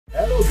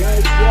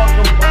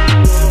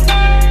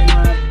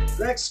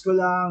Flex ko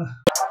lang.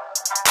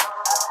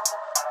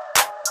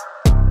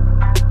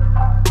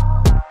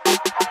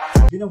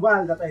 It's been a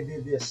while that I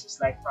did this. It's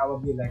like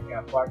probably like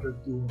quarter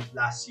 2 of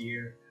last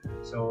year.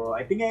 So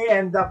I think I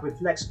end up with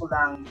Flex ko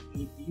lang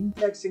 18,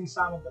 flexing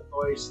some of the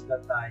toys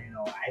that I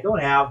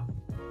don't have.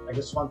 I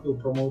just want to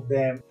promote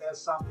them, tell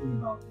something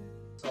about them.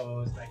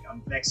 So it's like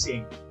I'm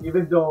flexing,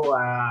 even though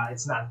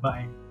it's not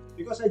mine.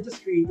 Because I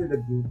just created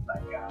a group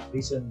like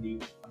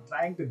recently. I'm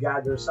trying to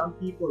gather some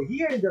people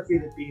here in the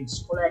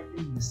Philippines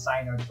collecting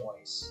designer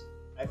toys.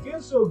 I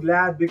feel so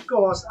glad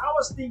because I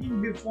was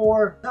thinking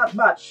before not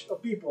much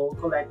of people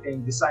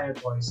collecting designer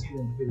toys here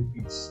in the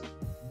Philippines.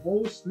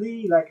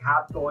 Mostly like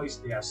hot toys,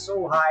 they are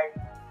so hyped.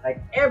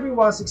 Like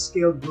everyone's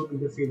skilled group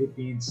in the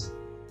Philippines,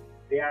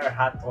 they are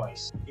hot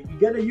toys. If you're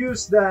gonna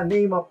use the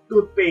name of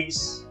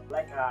toothpaste,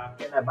 like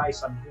can I buy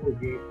some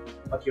Colgate,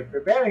 but you're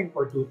preparing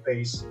for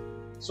toothpaste.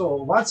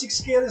 So 1/6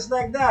 scale is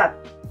like that.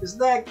 It's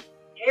like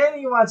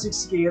any 1/6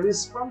 scale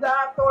is from the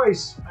hot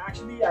toys.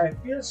 Actually, I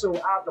feel so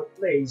out of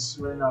place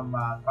when I'm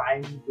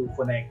trying to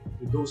connect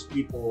with those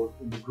people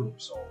in the group.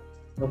 So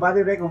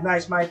nobody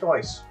recognized my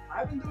toys.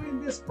 I've been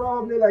doing this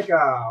probably like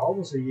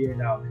almost a year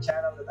now. The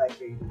channel that I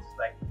created is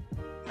like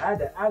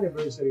had an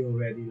anniversary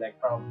already, like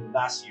probably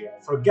last year. I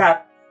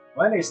forgot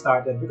when I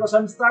started because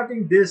I'm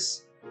starting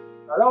this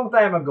a long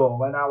time ago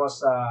when I was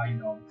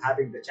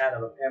having the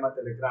channel of Eman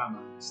Telegrama.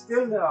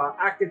 Still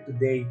active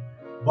today,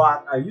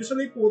 but I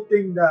usually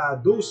putting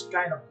those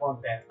kind of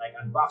content like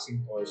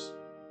unboxing toys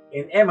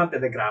in Eman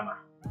Telegrama.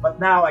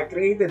 But now I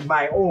created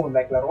my own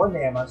like Laruan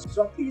Eman,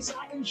 so at least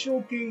I can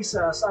showcase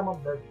some of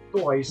the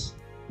toys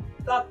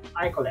that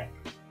I collect.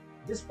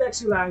 This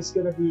flexi line is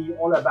gonna be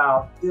all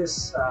about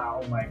this. Oh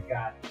my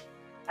god!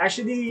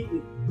 Actually,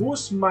 it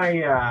boosts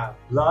my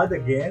blood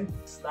again.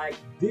 It's like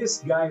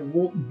this guy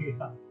woke me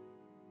up.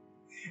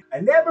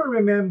 I never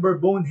remember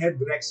Bonehead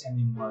Rex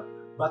anymore,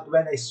 but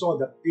when I saw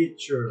the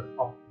picture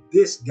of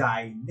this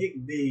guy,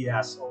 Nic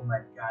Diaz, oh my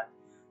god,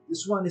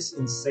 this one is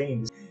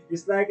insane.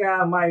 It's like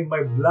my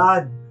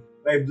blood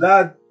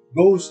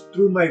goes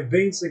through my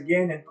veins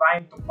again and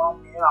trying to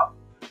pump me up,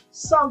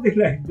 something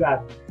like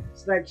that.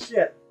 It's like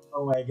shit.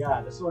 Oh my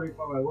god, sorry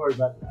for my word,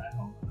 but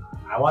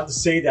I want to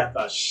say that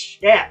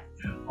shit.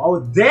 Oh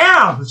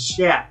damn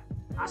shit.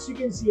 As you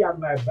can see at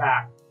my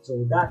back,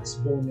 so that is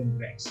Bonehead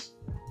Rex.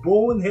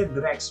 Bonehead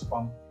Rex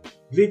from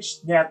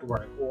Glitch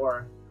Network,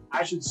 or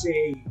I should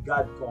say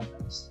God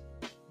Complex.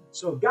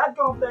 So God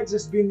Complex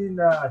has been in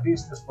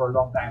business for a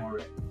long time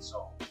already.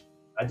 So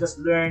I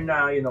just learned,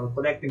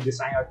 collecting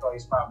designer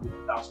toys probably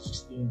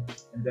 2016,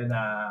 and then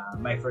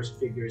my first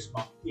figure is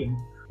Monkey King.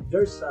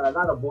 There's a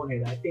lot of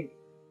Bonehead. I think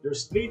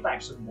there's 3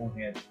 types of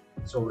Bonehead.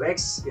 So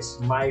Rex is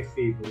my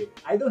favorite.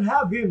 I don't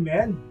have him,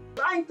 man.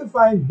 Trying to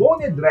find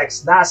Bonehead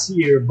Rex last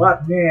year,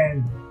 but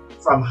man,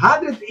 from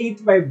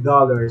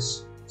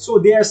 $185. So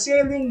they are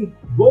selling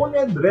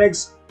Bonehead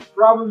Rex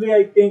probably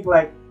I think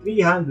like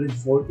 340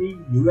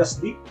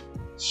 USD.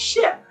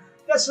 Shit,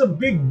 that's a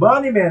big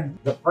money, man.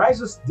 The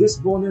price of this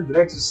Bonehead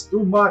Rex is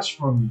too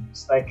much for me.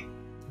 It's like,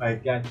 my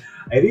god,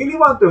 I really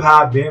want to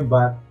have him,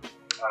 but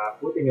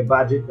putting a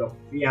budget of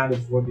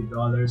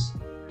 $340,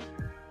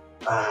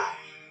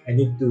 I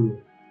need to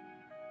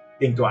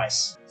think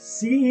twice.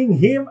 Seeing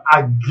him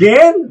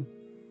again?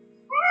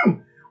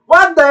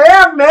 What the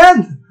hell,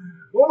 man?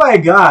 Oh my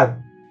god.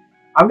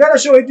 I'm gonna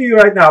show it to you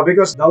right now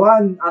because the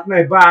one at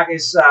my back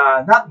is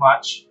not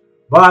much.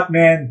 But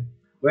man,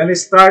 when I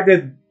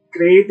started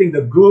creating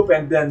the group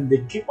and then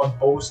they keep on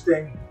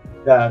posting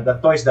the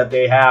toys that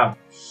they have.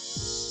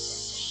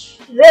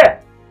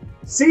 Yeah!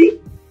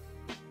 See?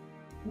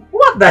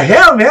 What the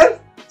hell, man?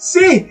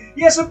 See?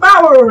 He has a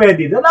power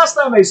already. The last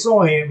time I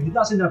saw him, he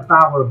doesn't have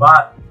power,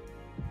 but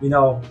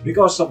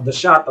because of the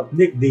shot of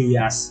Nic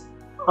Diaz.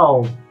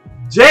 Oh,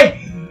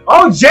 Jay!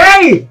 Oh,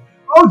 Jay!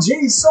 Oh,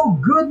 Jay is so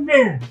good,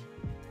 man.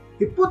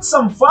 He put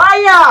some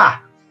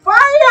fire!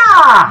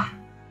 Fire!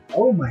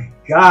 Oh my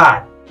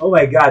god. Oh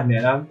my god,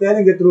 man. I'm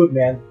telling the truth,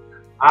 man.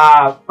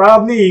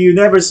 Probably you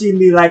never seen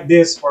me like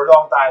this for a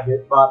long time,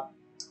 but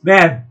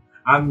man,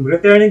 I'm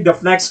returning the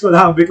flex ko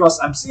lang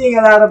because I'm seeing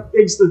a lot of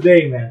things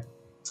today, man.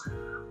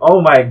 Oh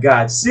my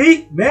god.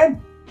 See, man?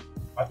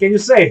 What can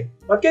you say?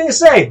 What can you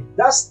say?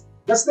 That's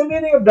the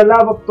meaning of the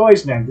love of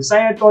toys, man.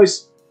 Designer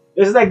toys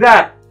is like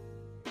that.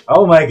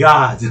 Oh my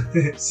god.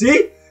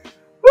 See?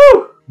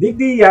 Woo! Nic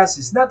Diaz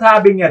is not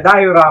having a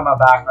diorama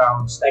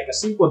background. It's like a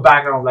simple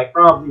background, like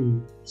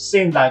probably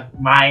same like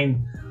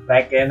mine.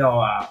 Like, the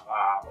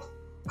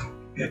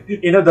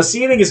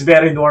ceiling is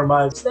very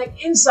normal. It's like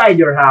inside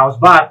your house,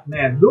 but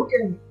man,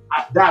 looking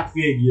at that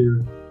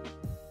figure,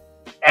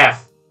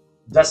 F.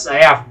 Just a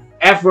F.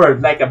 F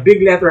word, like a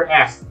big letter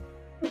F.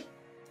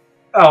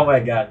 Oh my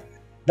god.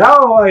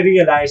 Now I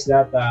realized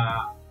that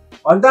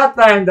on that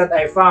time that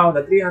I found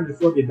the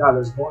 $340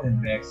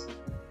 Bonehead Rex,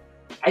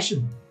 I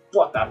should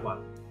bought that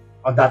one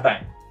on that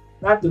time.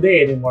 Not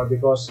today anymore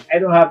because I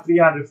don't have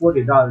 $340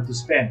 to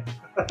spend.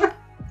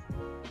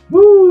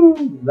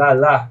 Woo! La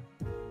la.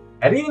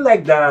 I really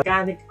like the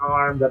mechanic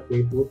arm that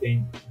they put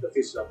in the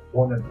fist of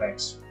Bonehead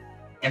Rex.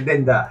 And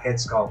then the head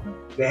sculpt.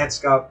 The head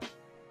sculpt,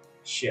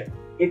 shit.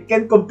 It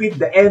can compete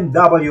the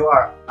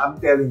MWR, I'm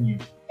telling you.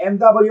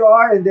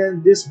 MWR and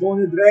then this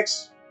boned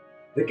Rex,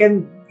 they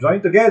can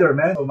join together,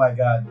 man. Oh my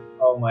god.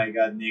 Oh my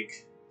god,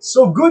 Nick.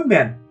 So good,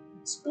 man.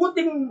 It's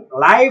putting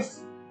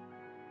life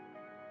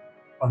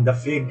on the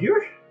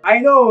figure. I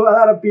know a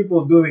lot of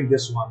people doing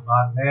this one,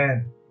 but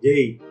man,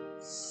 yay.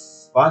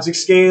 1/6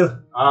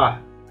 scale. God,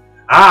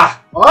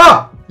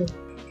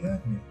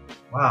 man.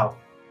 Wow.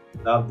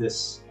 Love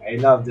this. I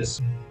love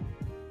this.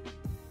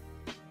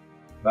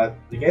 But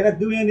you cannot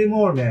do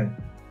anymore, man.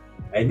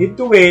 I need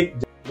to wait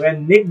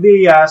when Nic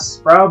Diaz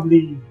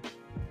probably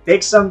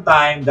takes some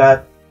time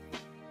that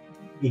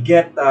he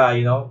get,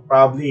 you know,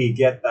 probably he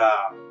get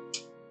what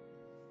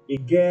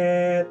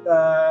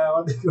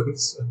do you call it?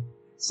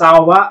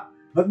 Sawa.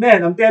 But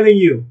man, I'm telling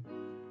you,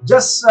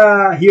 just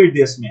hear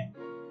this, man.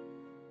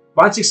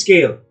 1/6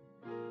 scale.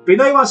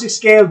 Pinoy 1/6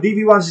 scale,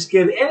 DV 1/6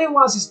 scale, any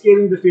 1/6 scale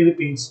in the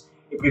Philippines,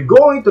 if you're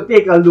going to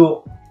take a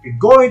look, if you're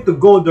going to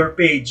go their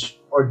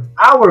page or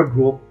our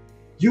group,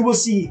 you will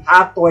see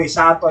hot toys,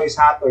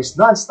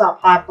 non-stop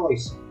hot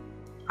toys.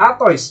 Hot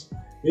toys.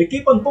 They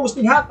keep on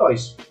posting hot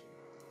toys.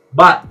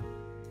 But,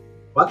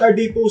 what are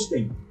they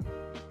posting?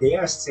 They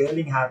are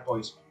selling hot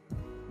toys.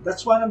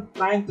 That's what I'm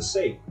trying to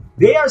say.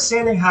 They are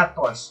selling hot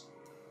toys.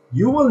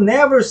 You will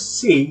never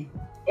see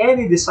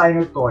any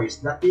designer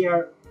toys that they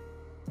are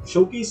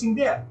showcasing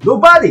there.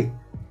 Nobody.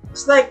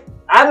 It's like,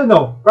 I don't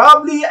know.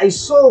 Probably I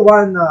saw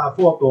one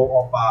photo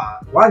of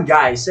one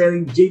guy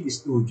selling JT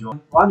Studio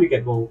 1 week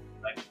ago.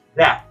 Like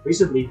that,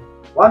 recently.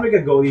 1 week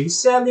ago, he's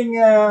selling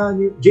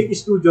JT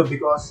Studio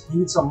because he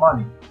needs some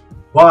money.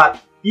 But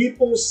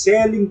people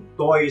selling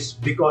toys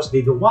because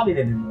they don't want it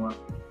anymore.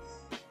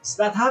 It's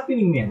not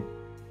happening, man.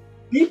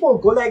 People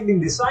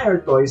collecting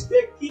designer toys,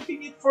 they're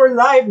keeping it for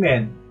life,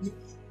 man.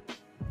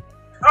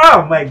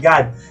 Oh my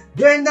god.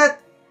 They're not,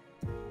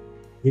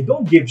 they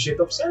don't give shit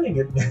of selling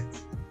it, man.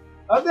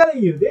 I'm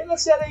telling you, they're not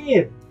selling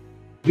it.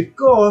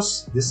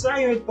 Because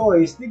designer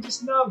toys, they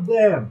just love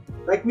them.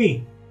 Like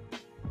me.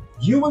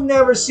 You will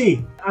never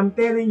see. I'm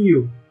telling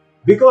you.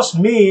 Because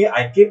me,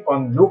 I keep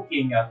on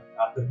looking at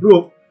the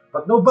group,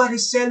 but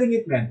nobody's selling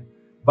it, man.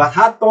 But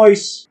hot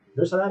toys,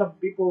 there's a lot of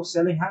people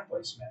selling hot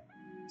toys, man.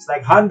 It's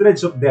like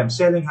hundreds of them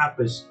selling hot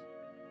toys.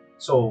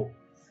 So,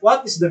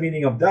 what is the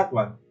meaning of that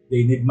one?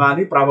 They need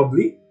money,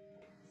 probably.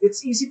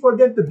 It's easy for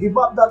them to give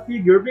up that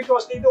figure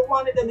because they don't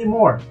want it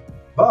anymore.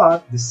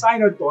 But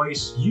designer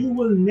toys, you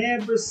will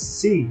never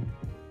see.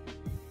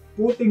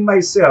 Putting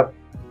myself,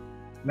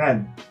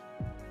 man,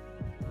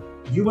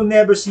 you will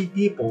never see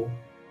people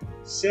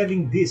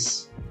selling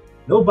this.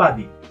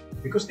 Nobody.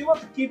 Because they want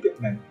to keep it,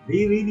 man.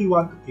 They really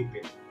want to keep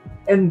it.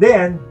 And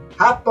then,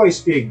 hot toys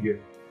figure.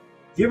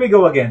 Here we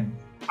go again.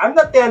 I'm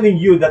not telling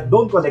you that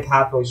don't collect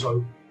hot toys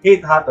or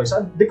hate hot toys.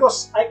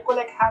 Because I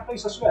collect hot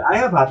toys as well. I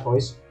have hot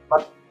toys,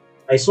 but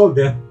I sold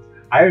them.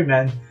 Iron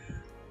Man.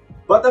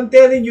 But I'm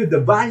telling you, the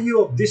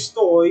value of this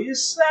toy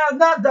is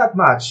not that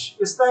much.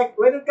 It's like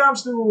when it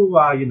comes to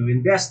you know,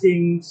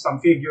 investing some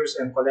figures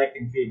and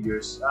collecting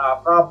figures,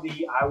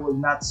 probably I will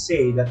not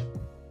say that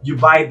you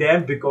buy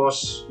them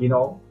because, you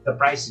know, the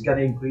price is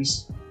gonna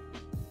increase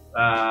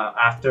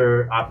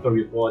after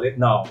you bought it.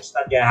 No, it's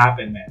not gonna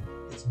happen, man.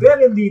 It's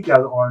very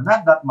little or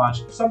not that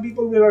much. Some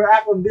people will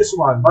react on this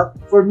one, but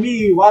for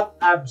me, what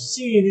I've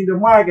seen in the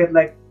market,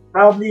 like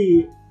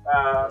probably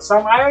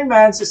some Iron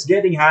Mans is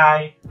getting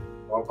high,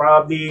 or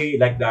probably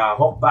like the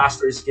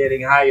Hulkbuster is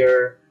getting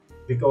higher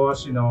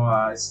because, you know,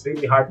 it's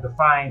really hard to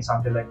find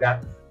something like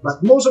that.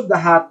 But most of the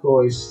hot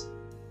toys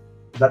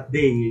that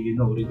they, you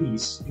know,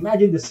 release,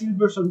 imagine the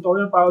Silver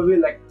Centurion probably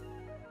like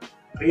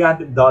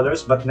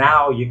 $300, but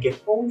now you can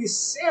only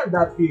sell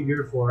that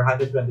figure for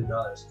 $120.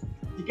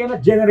 You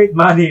cannot generate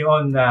money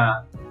on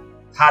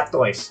hot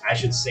toys, I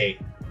should say.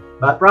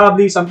 But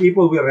probably some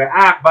people will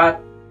react, but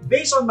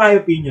based on my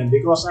opinion,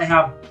 because I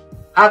have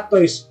hot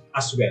toys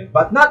as well,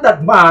 but not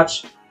that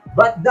much.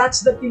 But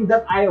that's the thing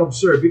that I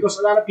observe because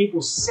a lot of people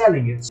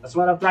selling it. That's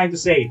what I'm trying to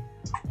say.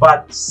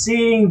 But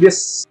seeing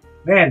this,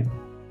 man,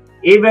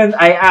 even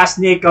I asked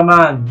Nick, come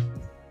on,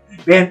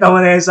 benta mo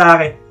na yan sa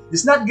akin.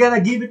 He's not gonna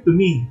give it to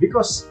me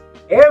because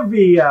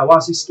every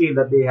 1/6 scale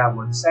that they have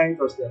or the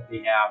signpost that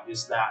they have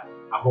is that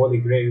a holy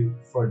grail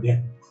for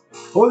them.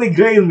 Holy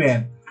grail,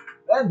 man.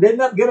 And they're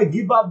not gonna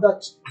give up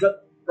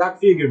that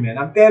figure, man.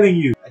 I'm telling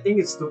you. I think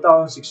it's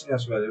 2016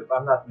 as well, if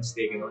I'm not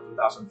mistaken, or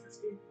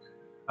 2015.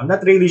 I'm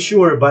not really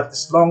sure, but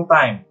it's long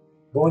time.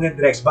 Boned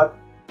Rex, but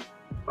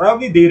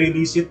probably they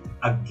release it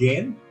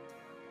again.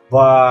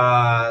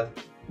 But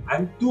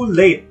I'm too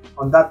late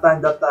on that time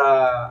that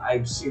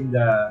I've seen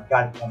the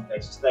God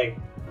Complex. It's like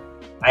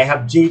I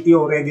have JT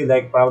already,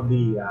 like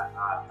probably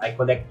I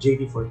collect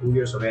JT for 2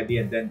 years already,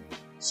 and then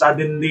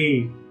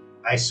suddenly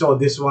I saw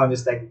this one.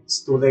 It's like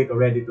it's too late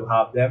already to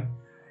have them.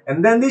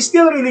 And then they're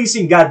still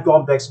releasing God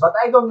Complex, but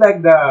I don't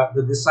like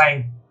the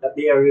design that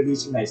they are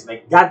releasing. It's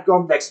like God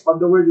Complex from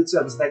the word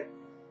itself. It's like,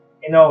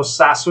 you know,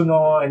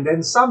 Sasuno, and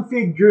then some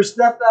figures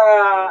that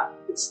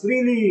it's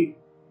really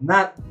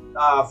not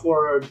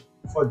for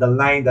for the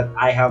line that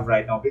I have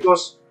right now,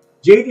 because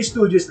JT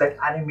Studio is like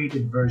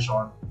animated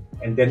version,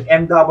 and then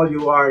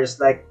MWR is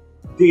like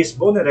this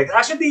bone and Rex.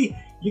 Actually,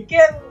 you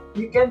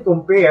can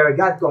compare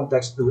God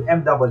Complex to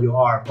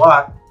MWR,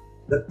 but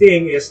the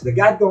thing is, the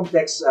God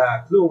Complex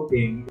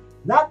clothing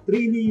not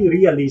really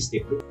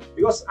realistic,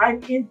 because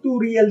I'm into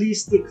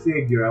realistic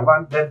figure. I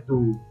want them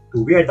to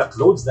wear the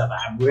clothes that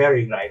I'm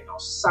wearing right now,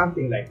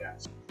 something like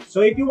that.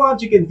 So if you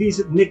want, you can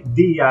visit Nic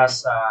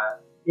Diaz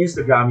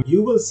Instagram.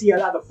 You will see a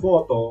lot of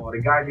photo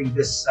regarding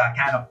this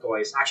kind of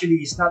toys. Actually,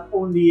 he's not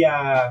only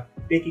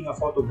taking a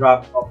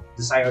photograph of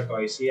designer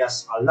toys, he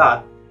has a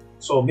lot.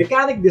 So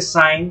Mechanic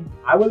Design,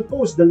 I will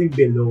post the link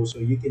below so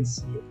you can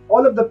see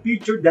all of the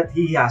picture that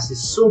he has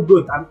is so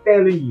good. I'm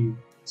telling you,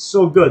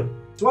 so good.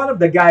 It's one of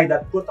the guy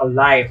that put a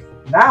life.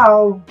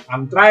 Now,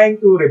 I'm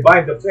trying to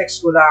revive the flex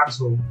ko lang.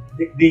 So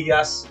Nic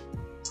Diaz,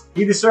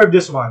 he deserved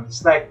this one.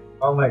 It's like,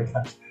 oh my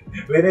God.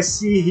 When I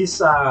see his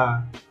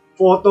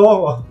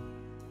photo,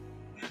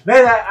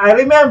 man, I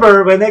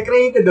remember when I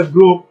created the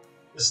group,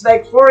 it's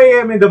like 4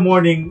 a.m. in the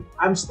morning,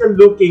 I'm still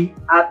looking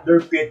at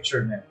their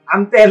picture, man.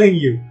 I'm telling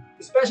you.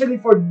 Especially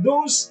for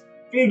those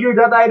figure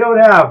that I don't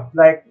have,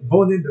 like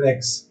Bone and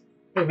Rex.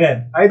 Hey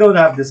man, I don't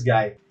have this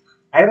guy.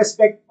 I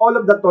respect all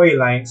of the toy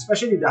line,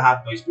 especially the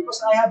hot toys,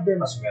 because I have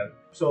them as well.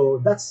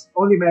 So that's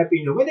only my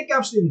opinion. When it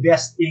comes to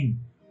investing,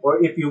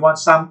 or if you want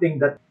something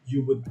that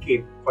you would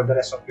keep for the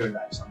rest of your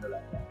life, something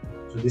like that.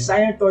 So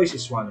designer toys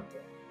is one of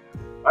them.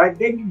 Alright,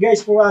 thank you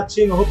guys for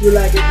watching. I hope you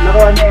like it.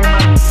 Laruan na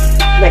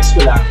Eman. Flex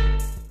ko lang.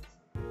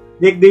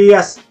 Nic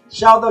Diaz.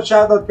 Shout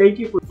out, thank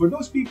you for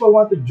those people who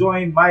want to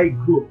join my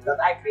group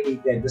that I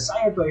created,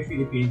 Designer Toy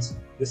Philippines.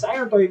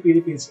 Designer Toy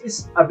Philippines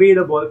is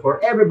available for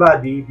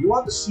everybody. If you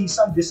want to see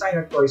some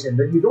designer toys and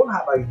then you don't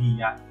have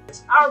idea,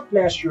 it's our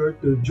pleasure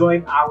to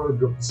join our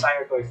group,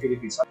 Designer Toy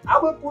Philippines. I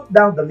will put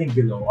down the link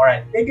below.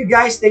 Alright, thank you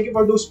guys. Thank you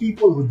for those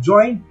people who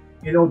joined,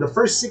 the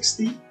first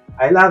 60.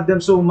 I love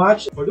them so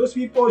much. For those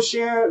people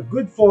share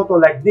good photo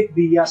like Nic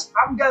Diaz,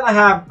 I'm gonna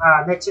have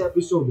next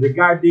episode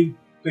regarding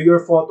to your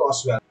photo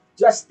as well.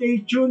 Just stay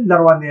tuned,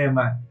 Laruan na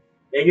Eman.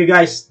 Thank you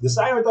guys.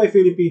 Designer Toy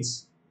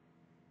Philippines.